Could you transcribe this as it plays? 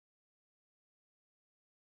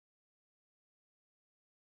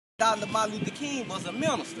thought that Martin Luther King was a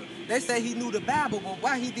minister. They say he knew the Bible, but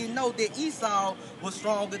why he didn't know that Esau was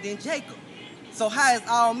stronger than Jacob? So how is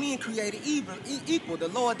all men created equal? The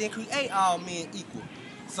Lord didn't create all men equal.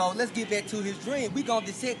 So let's get back to his dream. We're going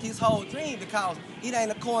to dissect his whole dream because it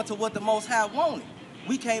ain't according to what the Most High wanted.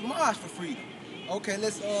 We can't march for freedom. Okay,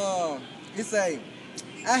 let's, it say,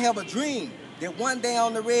 I have a dream that one day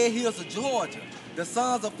on the red hills of Georgia, the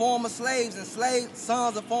sons of former slaves and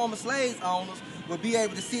sons of former slave owners will be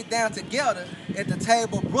able to sit down together at the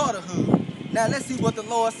table of brotherhood. Now let's see what the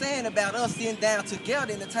Lord's saying about us sitting down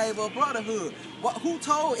together in the table of brotherhood. Who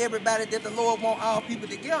told everybody that the Lord want all people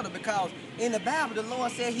together? Because in the Bible, the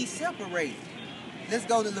Lord said he separated. Let's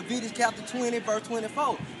go to Leviticus chapter 20, verse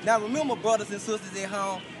 24. Now remember, brothers and sisters at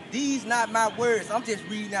home, these not my words. I'm just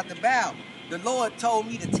reading out the Bible. The Lord told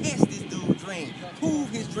me to test this dude's dream, prove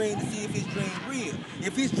his dream to see if his dream is real.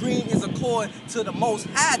 If his dream is according to the Most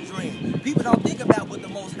High dream. People don't think about what the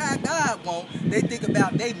Most High God wants. They think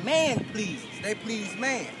about they man pleases. They please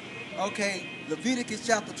man. Okay, Leviticus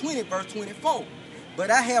chapter 20, verse 24.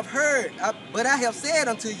 But I have said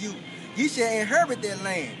unto you, ye shall inherit that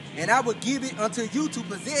land, and I will give it unto you to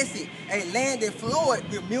possess it, a land that floweth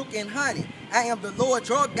with milk and honey. I am the Lord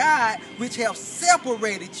your God, which have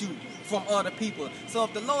separated you from other people. So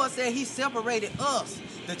if the Lord said he separated us,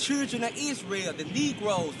 the children of Israel, the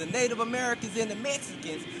Negroes, the Native Americans, and the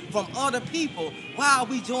Mexicans from other people, why are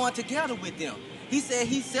we joined together with them? He said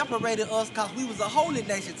he separated us because we was a holy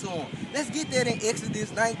nation to him. Let's get that in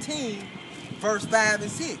Exodus 19, verse 5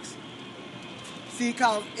 and 6. See,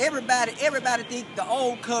 because everybody think the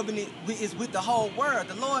old covenant is with the whole world.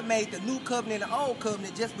 The Lord made the new covenant and the old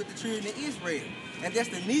covenant just with the children of Israel. And that's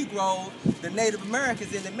the Negroes, the Native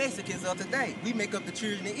Americans, and the Mexicans of today. We make up the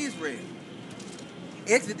children of Israel.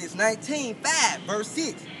 Exodus 19, 5, verse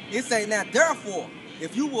 6. It say, now therefore,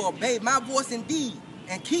 if you will obey my voice indeed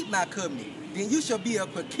and keep my covenant, then you shall be a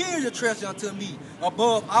peculiar treasure unto me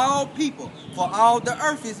above all people, for all the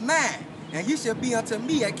earth is mine. And you shall be unto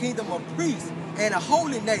me a kingdom of priests and a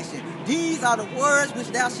holy nation. These are the words which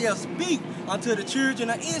thou shalt speak unto the children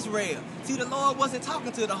of Israel. See, the Lord wasn't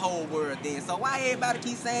talking to the whole world then. So why everybody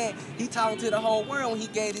keep saying he talking to the whole world when he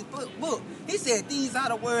gave his book? He said, these are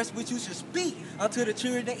the words which you should speak unto the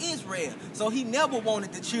children of Israel. So he never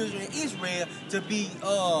wanted the children of Israel to be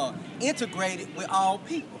integrated with all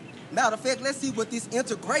people. Matter of fact, let's see what this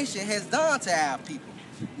integration has done to our people.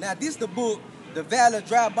 Now, this is the book, The Valley of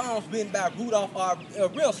Dry Bones, written by Rudolph R.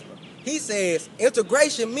 Rilster. He says,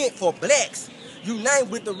 integration meant for blacks unite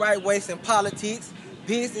with the right ways in politics,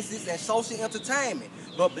 businesses, and social entertainment.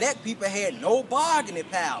 But black people had no bargaining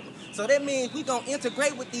power. So that means we gonna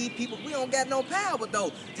integrate with these people. We don't got no power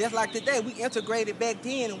though. Just like today, we integrated back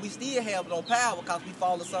then and we still have no power because we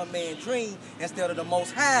follow some man's dream instead of the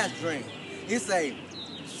Most High's dream. It's a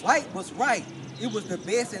white was right. It was the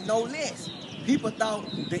best and no less. People thought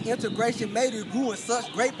the integration made it grew in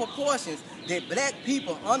such great proportions that black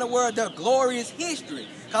people unaware of their glorious history,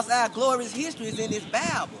 because our glorious history is in this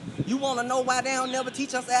Bible. You want to know why they don't never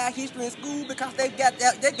teach us our history in school? Because they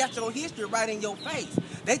got your history right in your face.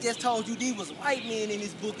 They just told you these was white men in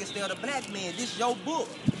this book instead of black men. This is your book.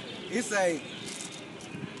 It's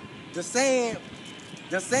the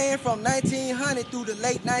saying from 1900 through the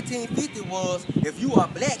late 1950s was, if you are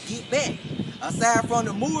black, get back. Aside from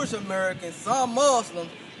the Moorish Americans, some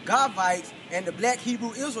Muslims, Gavites, and the black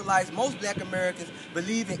Hebrew Israelites, most black Americans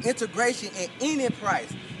believe in integration at any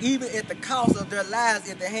price, even at the cost of their lives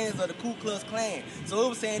at the hands of the Ku Klux Klan. So it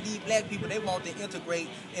was saying these black people, they want to integrate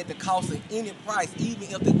at the cost of any price, even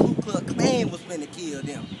if the Ku Klux Klan was going to kill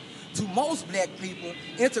them. To most black people,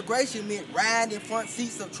 integration meant riding in front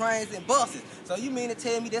seats of trains and buses. So you mean to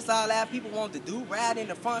tell me that's all our people want to do? Ride in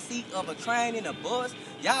the front seat of a train and a bus?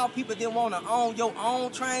 Y'all people didn't want to own your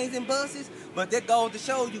own trains and buses? But that goes to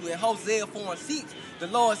show you in Hosea 4 and 6, the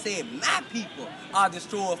Lord said, my people are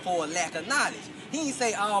destroyed for a lack of knowledge. He didn't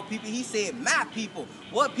say all people, he said my people.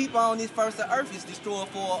 What people on this first of earth is destroyed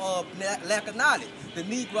for lack of knowledge? The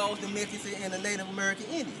Negroes, the Mexicans, and the Native American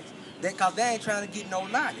Indians. Because they ain't trying to get no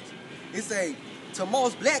knowledge. It say, to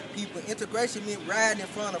most black people, integration meant riding in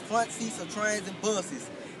front of front seats of trains and buses,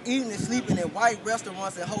 eating and sleeping in white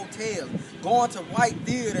restaurants and hotels, going to white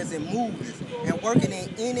theaters and movies, and working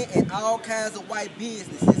in any and all kinds of white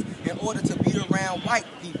businesses in order to be around white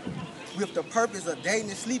people, with the purpose of dating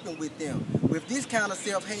and sleeping with them. With this kind of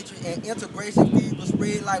self-hatred and integration feed was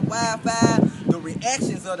spread like wildfire, the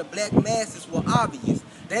reactions of the black masses were obvious.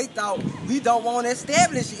 They thought, we don't want to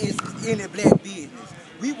establish any black business.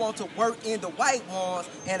 We want to work in the white ones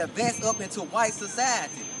and advance up into white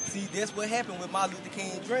society. See, that's what happened with Martin Luther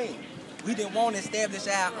King's dream. We didn't want to establish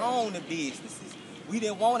our own businesses. We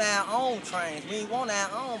didn't want our own trains. We didn't want our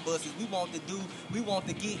own buses. We want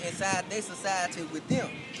to get inside their society with them.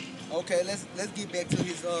 Okay, let's get back to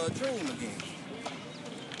his dream again.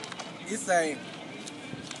 It's saying,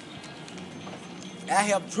 I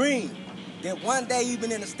have dreamed that one day,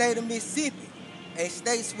 even in the state of Mississippi, a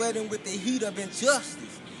state sweating with the heat of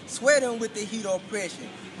injustice, sweating with the heat of oppression,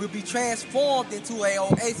 will be transformed into an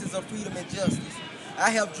oasis of freedom and justice.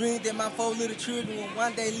 I have dreamed that my 4 little children will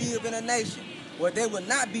one day live in a nation where they will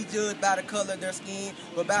not be judged by the color of their skin,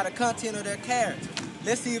 but by the content of their character.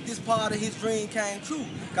 Let's see if this part of his dream came true.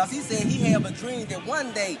 Because he said he had a dream that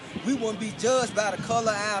one day we wouldn't be judged by the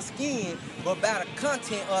color of our skin, but by the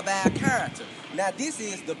content of our character. Now this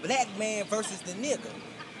is the black man versus the nigga.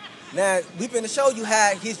 Now, we finna show you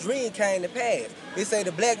how his dream came to pass. It say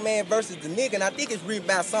the black man versus the nigga, and I think it's written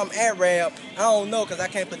by some Arab. I don't know, because I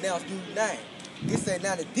can't pronounce dude's name. It say,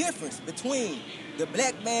 now the difference between the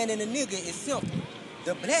black man and the nigga is simple.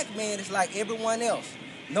 The black man is like everyone else.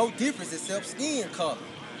 No difference except skin color.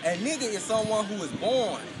 A nigga is someone who is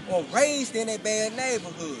born or raised in a bad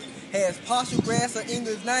neighborhood, has partial grasp of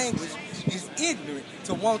English language, is ignorant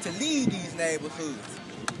to want to leave these neighborhoods,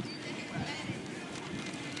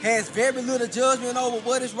 has very little judgment over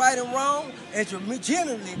what is right and wrong, and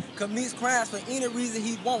generally commits crimes for any reason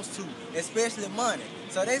he wants to, especially money.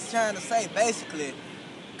 So they're trying to say basically,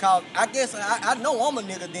 cause I guess I know I'm a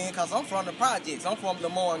nigga then, cause I'm from the projects, I'm from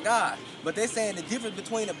Lamar and God. But they're saying the difference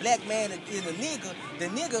between the black man and the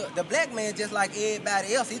nigga, the black man just like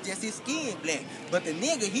everybody else, it's just his skin black. But the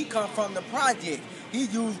nigga, he come from the project. He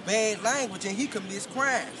use bad language and he commits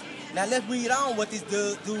crimes. Now let's read on what this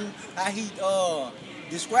dude, how he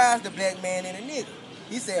describes the black man and the nigga.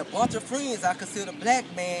 He said, a bunch of friends I consider black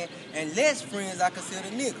man, and less friends I consider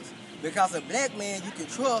niggas. Because a black man you can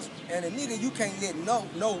trust, and a nigga you can't let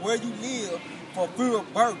know where you live for fear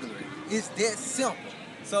of burglary. It's that simple.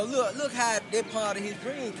 So look how that part of his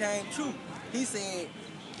dream came true. He said,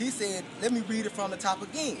 let me read it from the top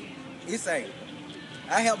again. It say,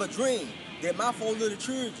 I have a dream that my 4 little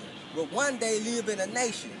children will one day live in a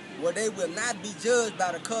nation where they will not be judged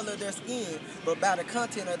by the color of their skin, but by the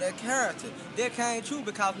content of their character. That came true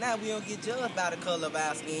because now we don't get judged by the color of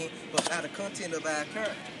our skin, but by the content of our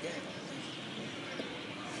character. Yeah.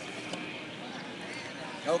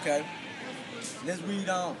 Okay, let's read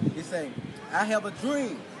on. It says, I have a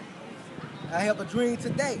dream. I have a dream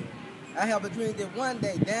today. I have a dream that one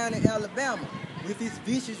day down in Alabama, with his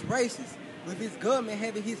vicious racists, with his government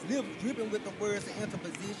having his lips dripping with the words of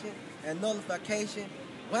interposition and nullification,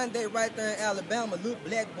 one day right there in Alabama, little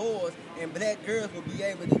black boys and black girls will be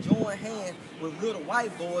able to join hands with little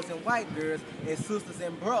white boys and white girls and sisters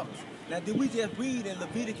and brothers. Now, did we just read in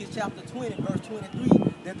Leviticus chapter 20, verse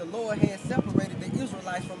 23, that the Lord had separated the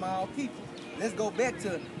Israelites from all people? Let's go back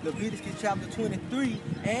to Leviticus chapter 23,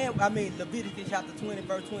 Leviticus chapter 20,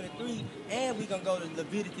 verse 23, and we're going to go to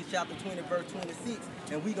Leviticus chapter 20, verse 26,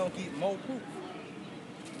 and we're going to get more proof.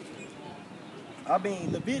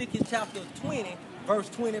 Leviticus chapter 20, verse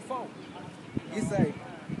 24. It say,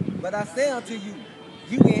 but I say unto you,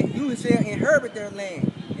 you shall inherit their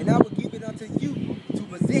land, and I will give it unto you to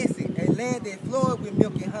possess it, a land that floweth with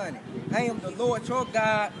milk and honey. I am the Lord your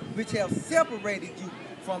God, which have separated you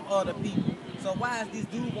from other people. So why is this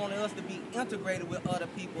dude wanting us to be integrated with other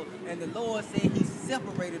people, and the Lord said he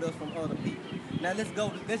separated us from other people? Now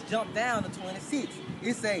let's jump down to 26.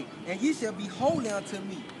 It say, and ye shall be holy unto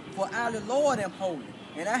me, for I the Lord am holy,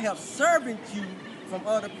 and I have served you from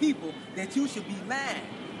other people, that you should be mine.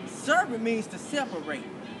 Servant means to separate.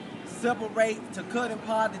 Separate, to cut and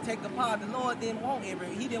part, to take apart. The Lord didn't want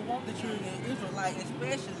he didn't want the children of Israelites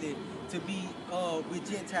especially to be with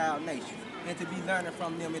Gentile nations and to be learning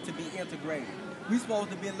from them and to be integrated. We're supposed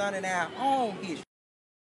to be learning our own history.